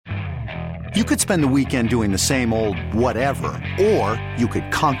You could spend the weekend doing the same old whatever, or you could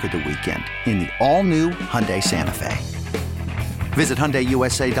conquer the weekend in the all-new Hyundai Santa Fe. Visit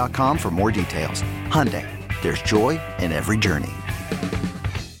HyundaiUSA.com for more details. Hyundai, there's joy in every journey.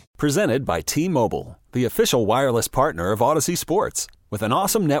 Presented by T-Mobile, the official wireless partner of Odyssey Sports. With an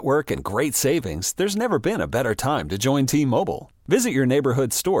awesome network and great savings, there's never been a better time to join T-Mobile. Visit your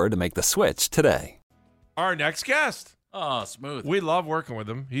neighborhood store to make the switch today. Our next guest. Oh, smooth. We love working with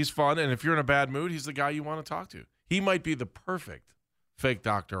him. He's fun, and if you're in a bad mood, he's the guy you want to talk to. He might be the perfect fake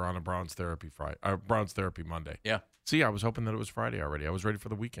doctor on a Browns Therapy Monday. Yeah. See, I was hoping that it was Friday already. I was ready for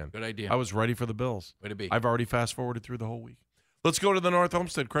the weekend. Good idea. I was ready for the Bills. Way to be. I've already fast-forwarded through the whole week. Let's go to the North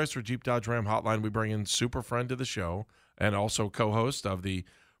Olmsted Chrysler Jeep Dodge Ram hotline. We bring in super friend to the show and also co-host of the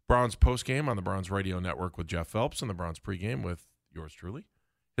Browns postgame on the Browns Radio Network with Jeff Phelps and the Browns pregame with yours truly.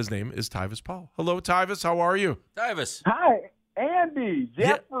 His name is Tyvis Paul. Hello, Tyvis. How are you? Tyvis. Hi, Andy,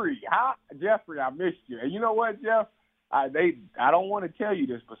 Jeffrey. Hi, Jeffrey, I missed you. And you know what, Jeff? I don't want to tell you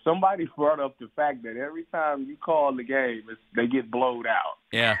this, but somebody brought up the fact that every time you call the game, they get blowed out.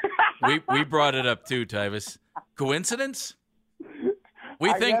 Yeah, we brought it up too, Tyvis. Coincidence?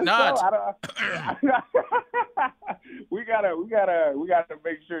 We think not. So. We gotta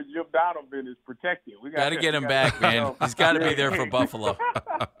make sure Jim Donovan is protected. We got to get him back, man. He's got to be there for Buffalo.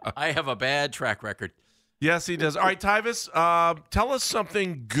 I have a bad track record. Yes, he does. All right, Tyvis, tell us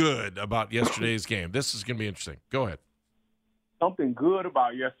something good about yesterday's game. This is going to be interesting. Go ahead. Something good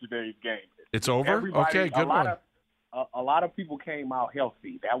about yesterday's game. It's over? Okay, good one. A lot of people came out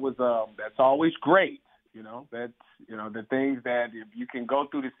healthy. That was that's always great. The things that if you can go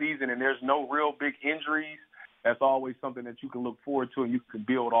through the season and there's no real big injuries, that's always something that you can look forward to and you can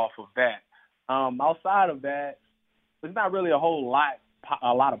build off of that. Outside of that, there's not really a lot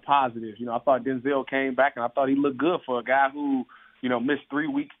of positives. I thought Denzel came back and I thought he looked good for a guy who, missed 3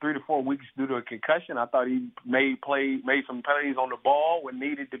 to 4 weeks due to a concussion. I thought he made some plays on the ball when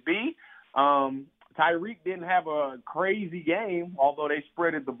needed to be. Tyreek didn't have a crazy game, although they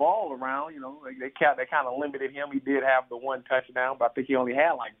spreaded the ball around. They kind of limited him. He did have the one touchdown, but I think he only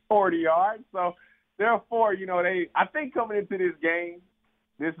had like 40 yards. So therefore, I think coming into this game,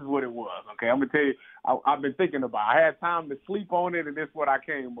 this is what it was. Okay, I'm gonna tell you, I've been thinking about it. I had time to sleep on it, and this is what I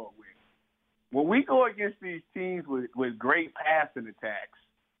came up with. When we go against these teams with great passing attacks,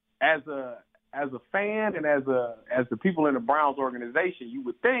 as a fan and as the people in the Browns organization, you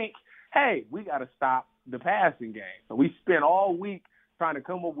would think, hey, we got to stop the passing game. So we spent all week trying to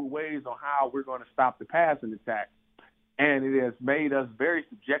come up with ways on how we're going to stop the passing attack, and it has made us very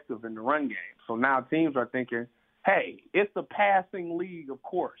subjective in the run game. So now teams are thinking, hey, it's a passing league, of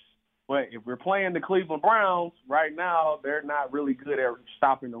course. But if we're playing the Cleveland Browns right now, they're not really good at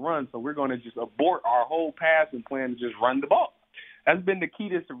stopping the run, so we're going to just abort our whole passing plan and just run the ball. That's been the key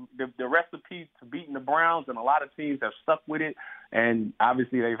to the recipe to beating the Browns, and a lot of teams have stuck with it, and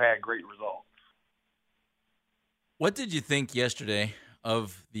obviously they've had great results. What did you think yesterday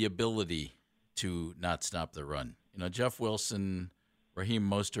of the ability to not stop the run? Jeff Wilson, Raheem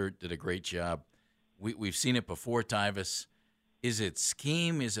Mostert did a great job. We've seen it before, Tyvis. Is it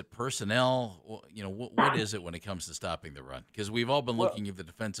scheme? Is it personnel? What is it when it comes to stopping the run? Because we've all been looking at the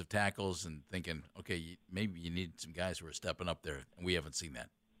defensive tackles and thinking, okay, maybe you need some guys who are stepping up there, and we haven't seen that.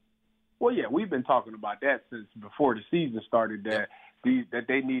 Well, yeah, we've been talking about that since before the season started, that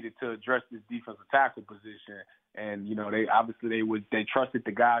they needed to address this defensive tackle position. And, they trusted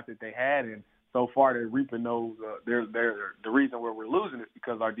the guys that they had, and so far they're reaping those. The reason where we're losing is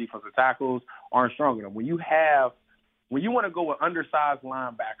because our defensive tackles aren't strong enough. When you want to go with undersized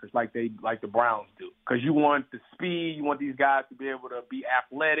linebackers like the Browns do, because you want the speed, you want these guys to be able to be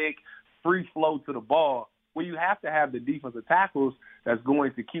athletic, free flow to the ball. Well, you have to have the defensive tackles that's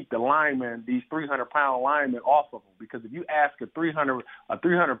going to keep the linemen, these 300-pound linemen, off of them. Because if you ask a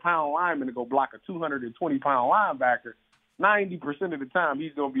 300-pound lineman to go block a 220-pound linebacker, 90% of the time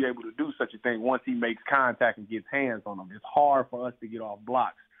he's going to be able to do such a thing once he makes contact and gets hands on them. It's hard for us to get off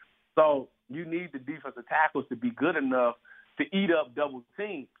blocks. So you need the defensive tackles to be good enough to eat up double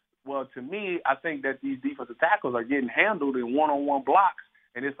teams. Well, to me, I think that these defensive tackles are getting handled in one-on-one blocks,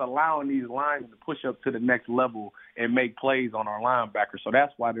 and it's allowing these linemen to push up to the next level and make plays on our linebackers. So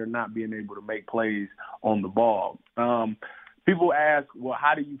that's why they're not being able to make plays on the ball. People ask, well,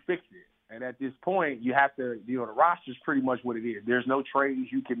 how do you fix it? And at this point, you have to, the roster is pretty much what it is. There's no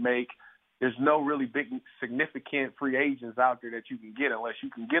trades you can make. There's no really big, significant free agents out there that you can get unless you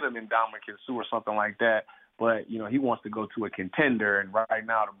can get them in Dominican Sue or something like that. But, he wants to go to a contender, and right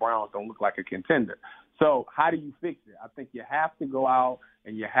now the Browns don't look like a contender. So how do you fix it? I think you have to go out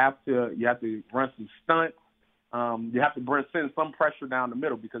and you have to run some stunts You have to send some pressure down the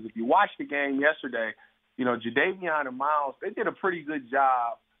middle, because if you watch the game yesterday, you know, Jadeveon and Miles, they did a pretty good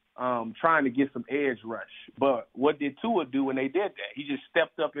job trying to get some edge rush. But what did Tua do when they did that? He just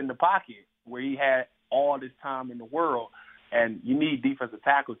stepped up in the pocket where he had all this time in the world. And you need defensive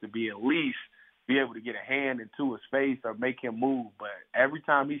tackles to be at least be able to get a hand into his face or make him move. But every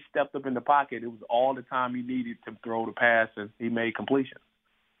time he stepped up in the pocket, it was all the time he needed to throw the pass, and he made completions.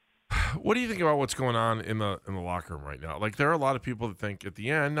 What do you think about what's going on in the locker room right now? Like, there are a lot of people that think at the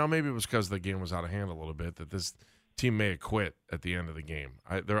end, now maybe it was because the game was out of hand a little bit, that this team may have quit at the end of the game.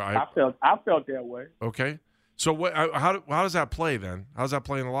 I felt that way. Okay. So how does that play then? How does that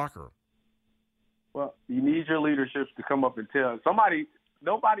play in the locker room? Well, you need your leaderships to come up and tell somebody.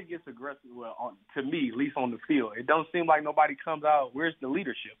 Nobody gets aggressive. Well, to me, at least on the field, it don't seem like nobody comes out. Where's the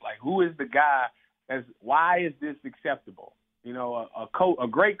leadership? Like, who is the guy? Why is this acceptable? You know, a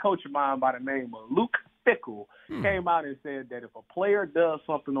great coach of mine by the name of Luke Fickell came out and said that if a player does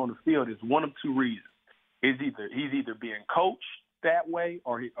something on the field, it's one of two reasons. He's either being coached that way,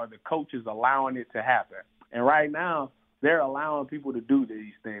 or the coach is allowing it to happen. And right now, they're allowing people to do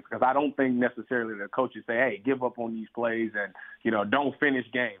these things, because I don't think necessarily the coaches say, hey, give up on these plays and, you know, don't finish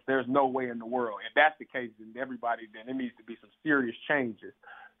games. There's no way in the world. If that's the case, then there needs to be some serious changes.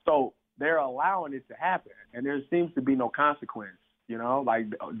 So they're allowing it to happen, and there seems to be no consequence. You know, like,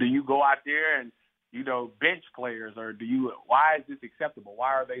 do you go out there and, you know, bench players, or why is this acceptable?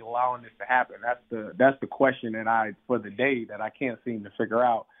 Why are they allowing this to happen? That's the question for the day that I can't seem to figure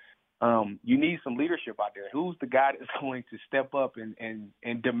out. You need some leadership out there. Who's the guy that's going to step up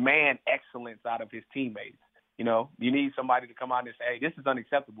and demand excellence out of his teammates? You know, you need somebody to come out and say, hey, this is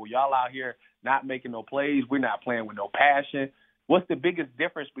unacceptable. Y'all out here not making no plays. We're not playing with no passion. What's the biggest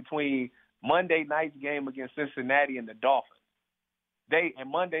difference between Monday night's game against Cincinnati and the Dolphins?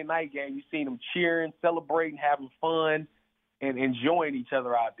 In Monday night game, you seen them cheering, celebrating, having fun, and enjoying each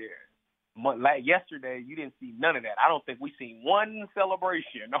other out there. Like yesterday, you didn't see none of that. I don't think we seen one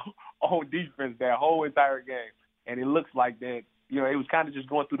celebration on defense that whole entire game. And it looks like that, you know, it was kind of just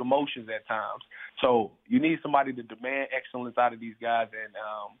going through the motions at times. So you need somebody to demand excellence out of these guys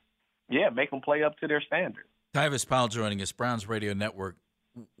and, make them play up to their standard. Tyvis Powell joining us, Browns Radio Network.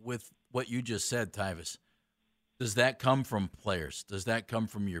 With what you just said, Tyvis, does that come from players? Does that come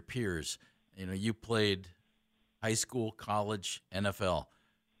from your peers? You know, you played high school, college, NFL.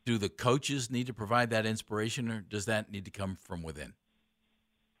 Do the coaches need to provide that inspiration, or does that need to come from within?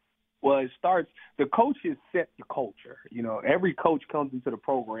 Well, the coaches set the culture. You know, every coach comes into the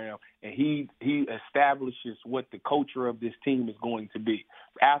program and he establishes what the culture of this team is going to be.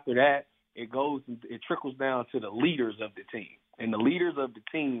 After that, it trickles down to the leaders of the team. And the leaders of the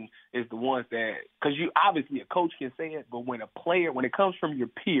team is the ones that, because obviously a coach can say it, but when it comes from your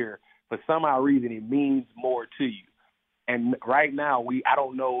peer, for some odd reason, it means more to you. And right now, I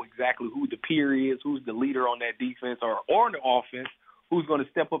don't know exactly who the peer is, who's the leader on that defense or on the offense, who's going to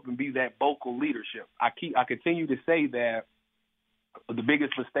step up and be that vocal leadership. I continue to say that the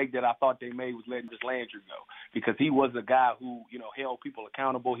biggest mistake that I thought they made was letting Landry go, because he was a guy who, you know, held people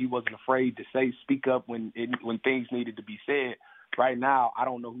accountable. He wasn't afraid to speak up when things needed to be said. Right now, I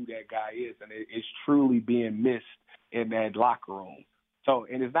don't know who that guy is, and it's truly being missed in that locker room. So,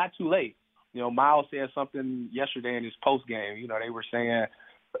 and it's not too late. You know, Miles said something yesterday in his post game. You know, they were saying,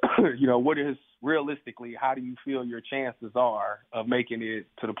 you know, realistically, how do you feel your chances are of making it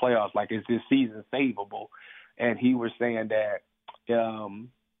to the playoffs? Like, is this season savable? And he was saying that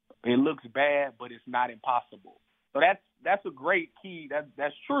it looks bad, but it's not impossible. So that's a great key.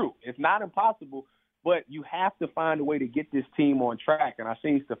 That's true. It's not impossible, but you have to find a way to get this team on track. And I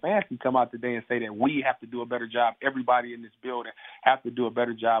seen Stefanski come out today and say that we have to do a better job. Everybody in this building have to do a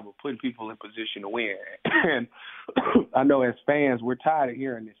better job of putting people in position to win. And I know as fans, we're tired of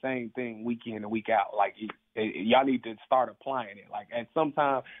hearing the same thing week in and week out. Like, y'all need to start applying it. Like,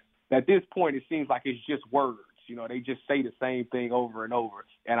 at this point, it seems like it's just words. You know, they just say the same thing over and over.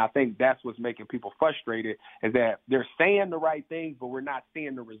 And I think that's what's making people frustrated, is that they're saying the right things, but we're not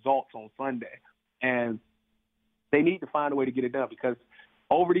seeing the results on Sunday. And they need to find a way to get it done, because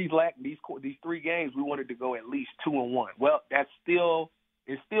over these 3 games, we wanted to go at least 2-1. Well, it's still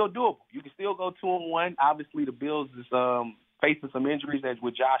doable. You can still go 2-1. Obviously, the Bills is facing some injuries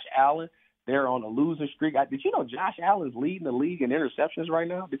with Josh Allen. They're on a losing streak. Did you know Josh Allen's leading the league in interceptions right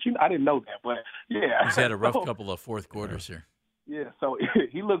now? I didn't know that, but yeah. He's had a rough couple of fourth quarters here. Yeah, so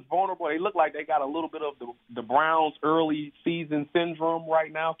he looks vulnerable. They look like they got a little bit of the Browns' early season syndrome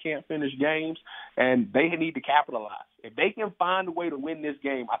right now, can't finish games. and they need to capitalize. If they can find a way to win this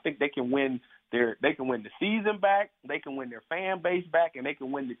game, I think they can win the season back, they can win their fan base back, and they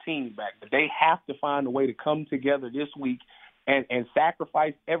can win the team back. But they have to find a way to come together this week and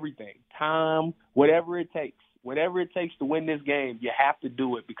sacrifice everything, time, whatever it takes. Whatever it takes to win this game, you have to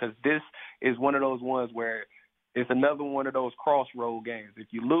do it, because this is one of those ones where it's another one of those crossroad games. If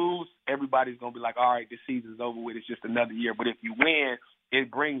you lose, everybody's going to be like, all right, this season's over with. It's just another year. But if you win,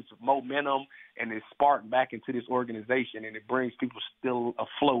 it brings momentum and it's spark back into this organization, and it brings people still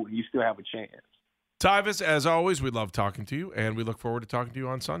afloat, and you still have a chance. Tyvis, as always, we love talking to you, and we look forward to talking to you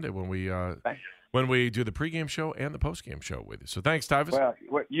on Sunday when we do the pregame show and the postgame show with you. So thanks, Tyvis.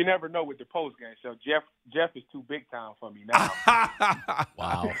 Well, you never know with the postgame show. Jeff is too big time for me now.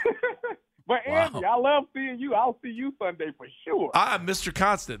 Wow. But Andy, I love seeing you. I'll see you Sunday for sure. I'm Mr.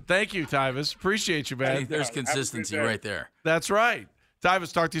 Constant. Thank you, Tyvis. Appreciate you, man. Hey, there's consistency right there. That's right.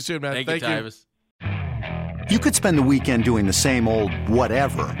 Tyvis, talk to you soon, man. Thank you, Tyvis. You could spend the weekend doing the same old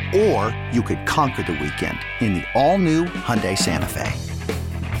whatever, or you could conquer the weekend in the all-new Hyundai Santa Fe.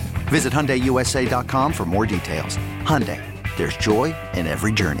 Visit HyundaiUSA.com for more details. Hyundai, there's joy in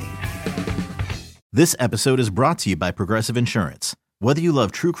every journey. This episode is brought to you by Progressive Insurance. Whether you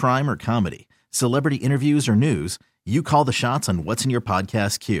love true crime or comedy, celebrity interviews or news, you call the shots on what's in your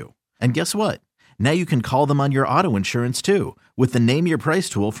podcast queue. And guess what? Now you can call them on your auto insurance too, with the Name Your Price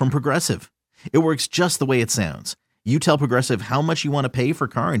tool from Progressive. It works just the way it sounds. You tell Progressive how much you want to pay for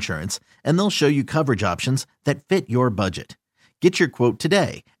car insurance, and they'll show you coverage options that fit your budget. Get your quote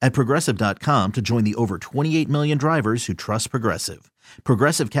today at Progressive.com to join the over 28 million drivers who trust Progressive.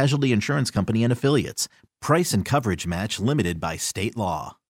 Progressive Casualty Insurance Company and Affiliates. Price and coverage match limited by state law.